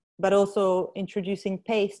them, but also introducing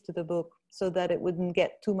pace to the book so that it wouldn't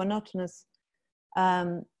get too monotonous,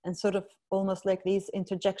 and sort of almost like these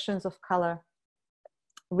interjections of color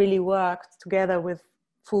really worked together with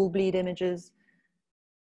full bleed images.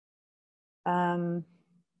 Had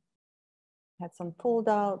some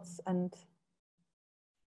fold-outs, and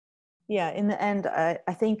yeah, in the end,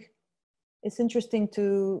 I think it's interesting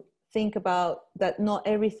to think about that not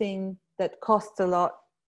everything that costs a lot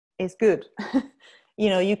is good. You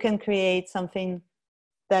know, you can create something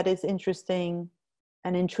that is interesting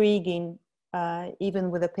and intriguing,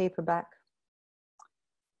 even with a paperback.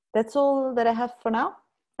 That's all that I have for now.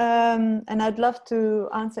 And I'd love to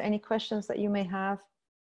answer any questions that you may have.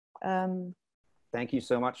 Thank you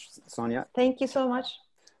so much, Sonya. Thank you so much.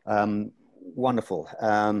 Wonderful.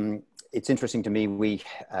 It's interesting to me,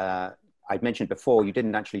 I'd mentioned before, you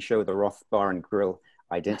didn't actually show the Roth Bar and Grill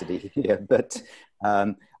identity here, but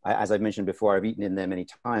as I've mentioned before, I've eaten in there many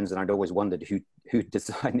times, and I'd always wondered who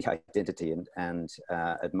designed the identity, and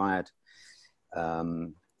admired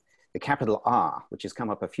the capital R, which has come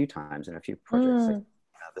up a few times in a few projects.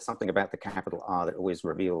 There's something about the capital R that always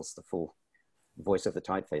reveals the full voice of the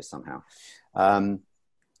typeface somehow.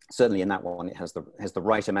 Certainly in that one, it has the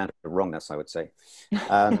right amount of wrongness, I would say.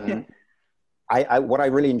 What I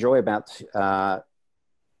really enjoy about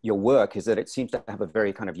your work is that it seems to have a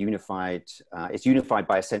very kind of unified, it's unified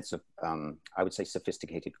by a sense of, I would say,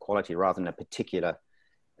 sophisticated quality rather than a particular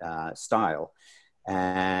style.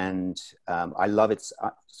 And I love its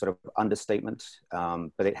sort of understatement,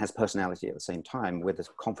 but it has personality at the same time with a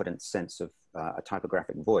confident sense of a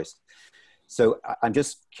typographic voice. So I'm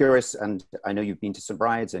just curious, and I know you've been to some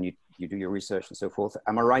brides and you do your research and so forth.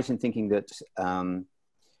 Am I right in thinking that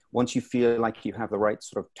once you feel like you have the right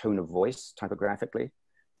sort of tone of voice typographically,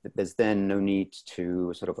 that there's then no need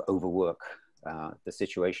to sort of overwork the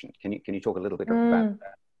situation? Can you talk a little bit about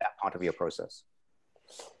that part of your process?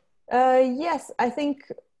 Yes, I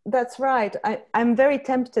think that's right. I'm very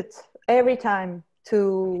tempted every time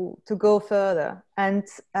to go further. And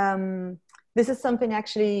this is something I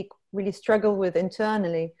actually really struggle with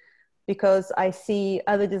internally, because I see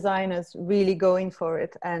other designers really going for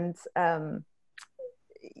it. And,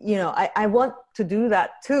 you know, I want to do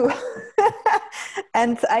that too.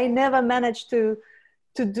 And I never managed to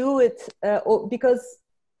do it because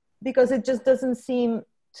it just doesn't seem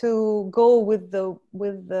to go with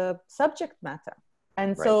the subject matter.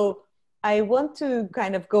 And right. So I want to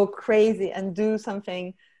kind of go crazy and do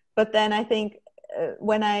something, but then I think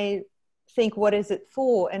when I think what is it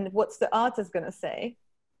for and what's the artist going to say,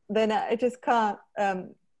 then I just can't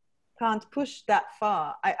push that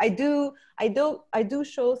far. I do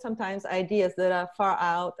show sometimes ideas that are far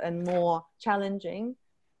out and more challenging,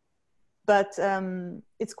 but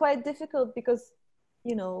it's quite difficult because,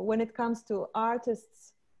 you know, when it comes to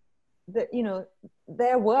artists, you know,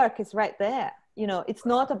 their work is right there. You know, it's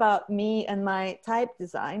not about me and my type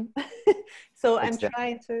design. So I'm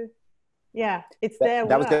trying to, yeah, it's their work.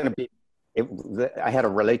 That was going to be, I had a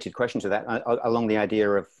related question to that along the idea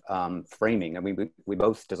of framing. I mean, we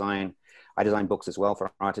both design, I design books as well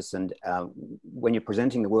for artists. And when you're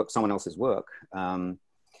presenting the work, someone else's work,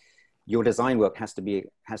 your design work has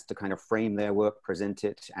to kind of frame their work, present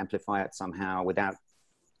it, amplify it somehow without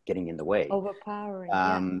getting in the way. Overpowering,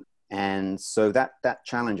 yeah. And so that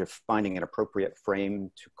challenge of finding an appropriate frame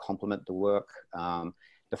to complement the work,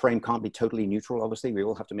 the frame can't be totally neutral, obviously. We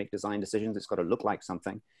all have to make design decisions. It's got to look like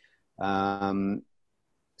something.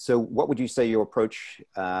 So what would you say your approach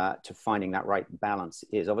to finding that right balance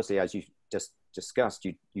is? Obviously, as you just discussed,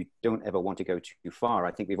 you don't ever want to go too far.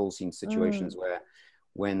 I think we've all seen situations where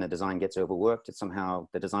when the design gets overworked, it somehow,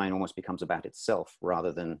 the design almost becomes about itself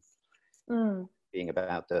rather than being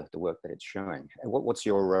about the work that it's showing. What's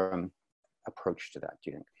your approach to that,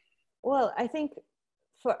 do you think? Well, I think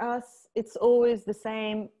for us, it's always the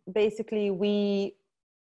same. Basically, we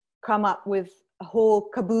come up with a whole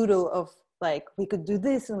caboodle of like, we could do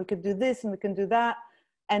this and we could do this and we can do that.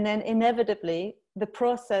 And then inevitably, the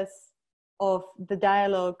process of the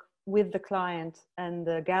dialogue with the client and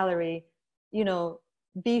the gallery, you know,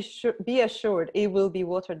 be assured it will be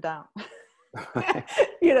watered down.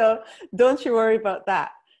 You know, don't you worry about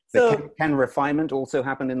that. So can refinement also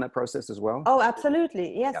happen in that process as well? Oh,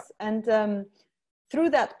 absolutely. Yes. Yeah. And through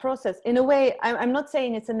that process, in a way, I'm not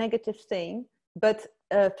saying it's a negative thing, but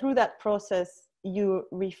through that process, you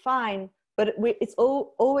refine, but it's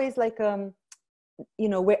always like you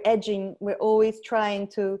know, we're always trying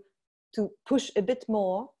to push a bit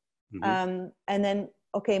more. And then,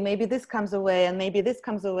 okay, maybe this comes away and maybe this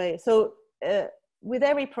comes away. So with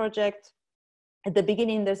every project at the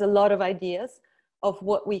beginning, there's a lot of ideas of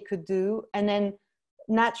what we could do. And then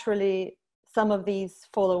naturally, some of these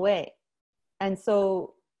fall away. And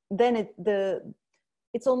so then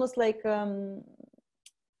it's almost like, how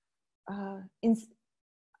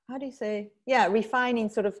do you say? Yeah, refining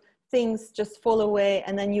sort of things just fall away.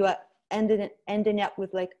 And then you are ending up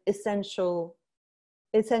with like essential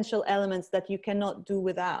elements that you cannot do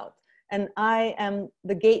without. And I am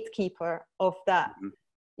the gatekeeper of that.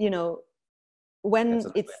 You know, when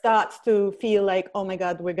it starts to feel like, oh my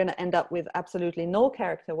God, we're going to end up with absolutely no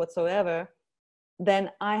character whatsoever,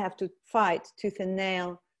 then I have to fight tooth and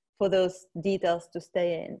nail for those details to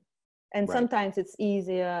stay in. And sometimes it's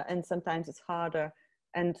easier and sometimes it's harder.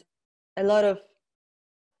 And I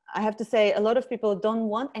have to say, a lot of people don't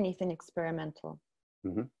want anything experimental.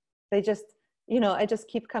 They just, you know, I just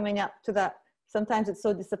keep coming up to that. Sometimes it's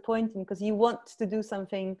so disappointing because you want to do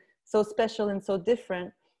something so special and so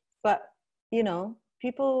different, but you know,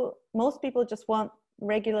 most people just want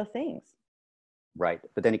regular things. Right,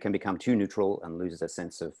 but then it can become too neutral and loses a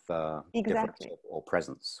sense of difference or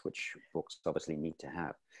presence, which books obviously need to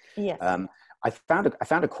have. Yes. I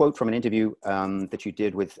found a quote from an interview that you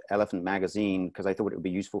did with Elephant Magazine, because I thought it would be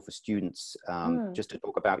useful for students just to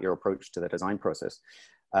talk about your approach to the design process.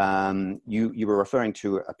 You were referring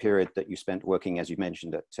to a period that you spent working, as you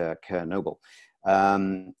mentioned, at Kondrup.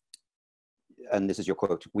 And this is your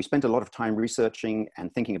quote: "We spent a lot of time researching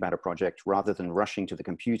and thinking about a project rather than rushing to the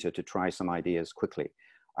computer to try some ideas quickly.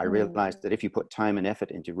 I realized that if you put time and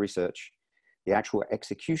effort into research, the actual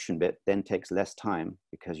execution bit then takes less time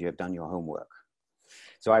because you have done your homework."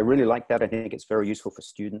 So I really like that. I think it's very useful for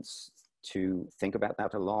students to think about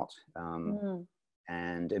that a lot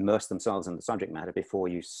and immerse themselves in the subject matter before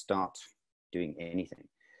you start doing anything.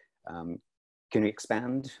 Can you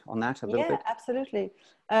expand on that a little bit? Yeah, absolutely.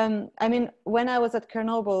 I mean, when I was at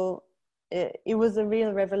Kondrup, it was a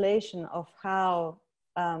real revelation of how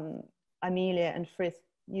Amelia and Frith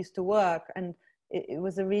used to work. And it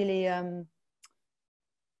was a really, I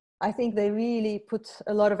think they really put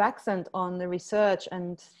a lot of accent on the research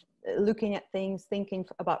and looking at things, thinking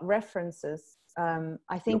about references.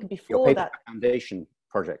 I think before your that foundation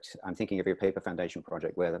project, I'm thinking of your paper foundation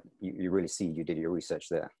project where you really see you did your research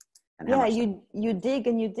there. Yeah, you dig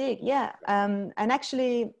and you dig. Yeah. And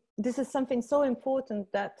actually, this is something so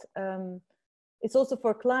important that it's also for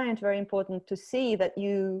a client very important to see that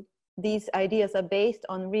these ideas are based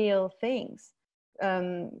on real things.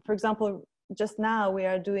 For example, just now we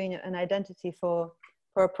are doing an identity for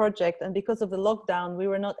a project, and because of the lockdown, we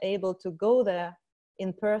were not able to go there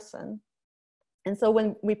in person. And so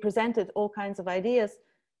when we presented all kinds of ideas,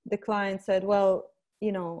 the client said, well,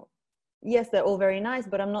 you know, yes, they're all very nice,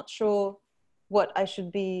 but I'm not sure what I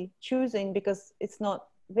should be choosing because it's not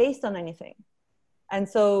based on anything. And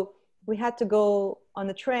so we had to go on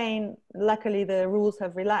the train. Luckily, the rules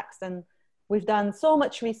have relaxed, and we've done so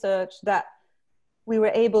much research that we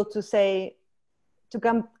were able to say, to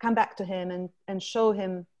come back to him and show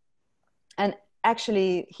him. And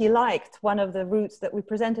actually, he liked one of the routes that we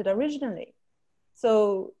presented originally.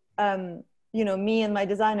 So, you know, me and my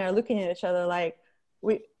designer are looking at each other like,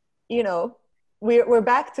 we're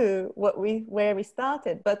back to where we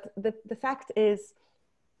started. But the fact is,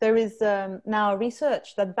 there is now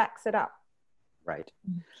research that backs it up. Right.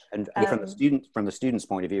 And from the student's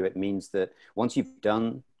point of view, it means that once you've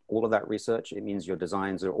done all of that research, it means your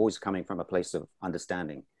designs are always coming from a place of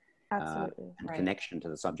understanding and connection to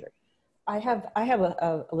the subject. I have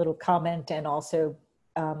a little comment, and also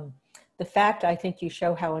the fact, I think you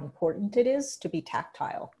show how important it is to be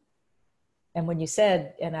tactile. And when you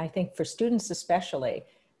said, and I think for students especially,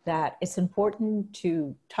 that it's important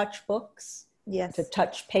to touch books, yes, to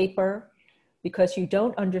touch paper, because you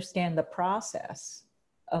don't understand the process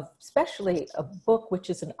of, especially a book,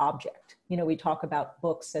 which is an object. You know, we talk about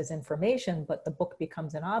books as information, but the book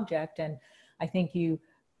becomes an object. And I think you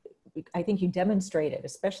demonstrated,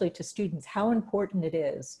 especially to students, how important it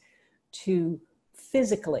is to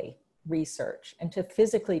physically research and to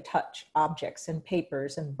physically touch objects and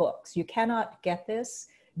papers and books. You cannot get this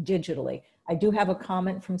digitally. I do have a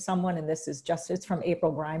comment from someone, and this is it's from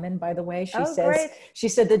April Greiman, by the way. She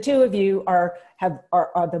said the two of you are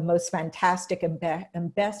the most fantastic and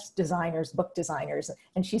best designers, book designers.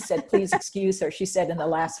 And she said, please excuse her. She said in the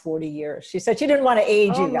last 40 years. She said she didn't want to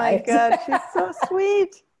age you guys. Oh my God, she's so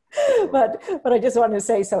sweet. but I just wanted to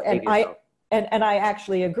say so, and I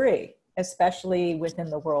actually agree, especially within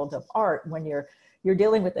the world of art, when you're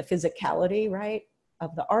dealing with the physicality, right?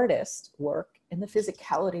 of the artist's work and the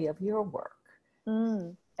physicality of your work.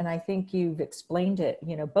 And I think you've explained it.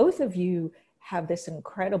 You know, both of you have this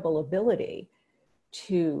incredible ability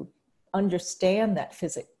to understand that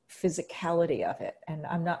physicality of it. And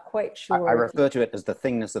I'm not quite sure. I refer to it as the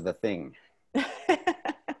thingness of the thing.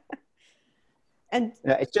 And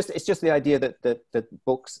it's just the idea that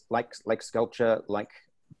books, like sculpture, like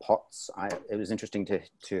pots. It was interesting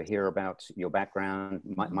to hear about your background.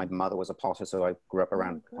 My mother was a potter, so I grew up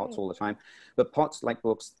around pots all the time. But pots, like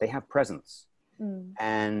books, they have presence.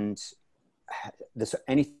 And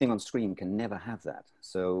anything on screen can never have that.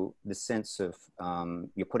 So the sense of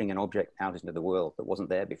you're putting an object out into the world that wasn't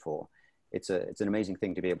there before. It's an amazing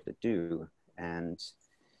thing to be able to do. And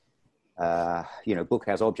you know, book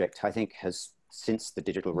as object, I think, has, since the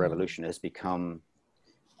digital revolution, has become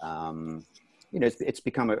you know, it's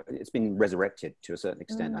been resurrected to a certain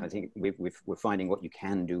extent. I think we're finding what you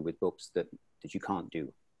can do with books that you can't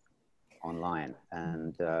do online,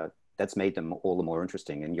 and that's made them all the more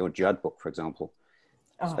interesting. And your Judd book, for example,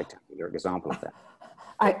 a spectacular example of that.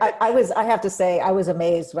 I have to say, I was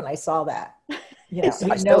amazed when I saw that. You know,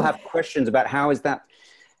 I still have questions about how is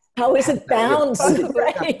it bound?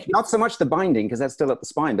 Right? Not so much the binding, because that's still at the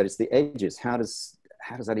spine, but it's the edges. How does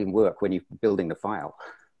that even work when you're building the file?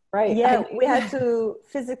 Right. Yeah, we had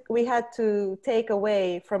to take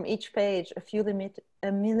away from each page a few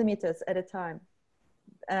millimeters at a time.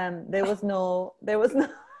 There was no,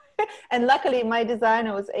 and luckily my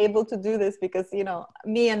designer was able to do this, because, you know,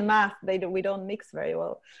 me and math, we don't mix very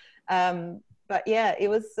well. But yeah, it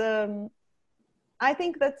was, I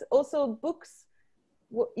think that's also books,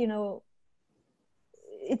 you know,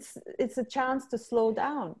 it's a chance to slow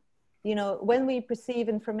down. You know, when we perceive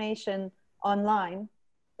information online,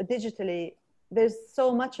 digitally, there's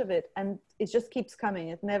so much of it, and it just keeps coming.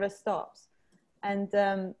 It never stops. And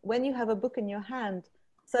when you have a book in your hand,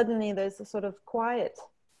 suddenly there's a sort of quiet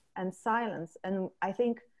and silence. And I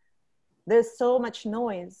think there's so much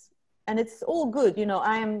noise, and it's all good. You know,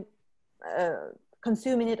 I am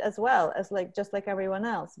consuming it as well as just like everyone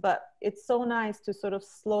else. But it's so nice to sort of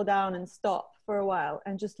slow down and stop for a while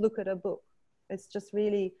and just look at a book. It's just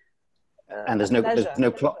really and there's no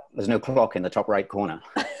clock in the top right corner.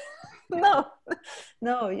 no.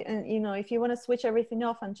 And you know, if you want to switch everything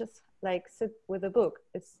off and just like sit with a book,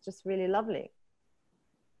 it's just really lovely.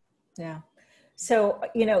 Yeah. So,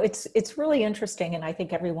 you know, it's really interesting. And I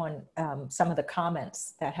think everyone, some of the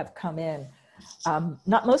comments that have come in,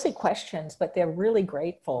 not mostly questions, but they're really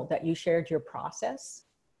grateful that you shared your process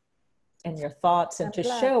and your thoughts, and to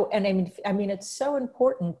show. And I mean, it's so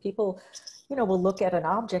important. People, you know, will look at an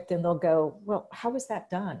object and they'll go, well, how was that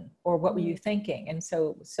done? Or what were you thinking? And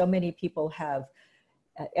so many people have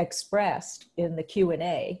expressed in the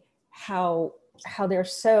Q&A how they're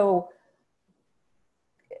so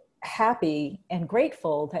happy and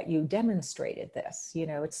grateful that you demonstrated this. You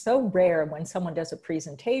know, it's so rare when someone does a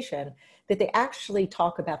presentation that they actually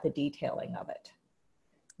talk about the detailing of it.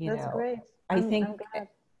 That's great. I'm glad.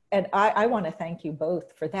 And I want to thank you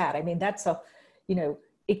both for that. I mean, that's you know,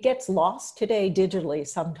 it gets lost today digitally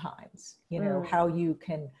sometimes, you know, how you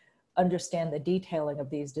can understand the detailing of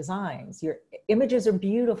these designs. Your images are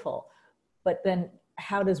beautiful, but then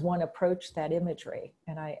how does one approach that imagery?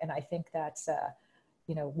 And I think that's,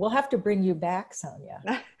 you know, we'll have to bring you back, Sonya.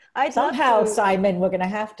 Somehow, Simon, we're going to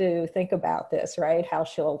have to think about this, right? How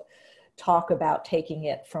she'll talk about taking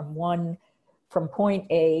it from point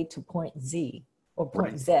A to point Z, or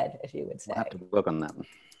point Z, as you would say. We'll have to work on that.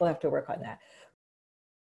 We'll have to work on that.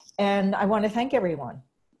 And I want to thank everyone.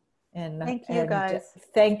 And thank you, guys.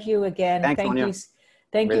 Thank you again. Thank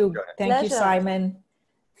you, Simon.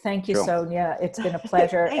 Thank you, sure. Sonya. It's been a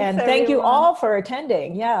pleasure. And thank you all for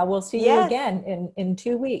attending. Yeah, we'll see you again in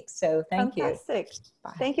 2 weeks. So thank you. Fantastic.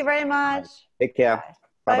 Bye. Thank you very much. Take care.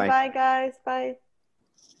 Bye-bye, guys. Bye.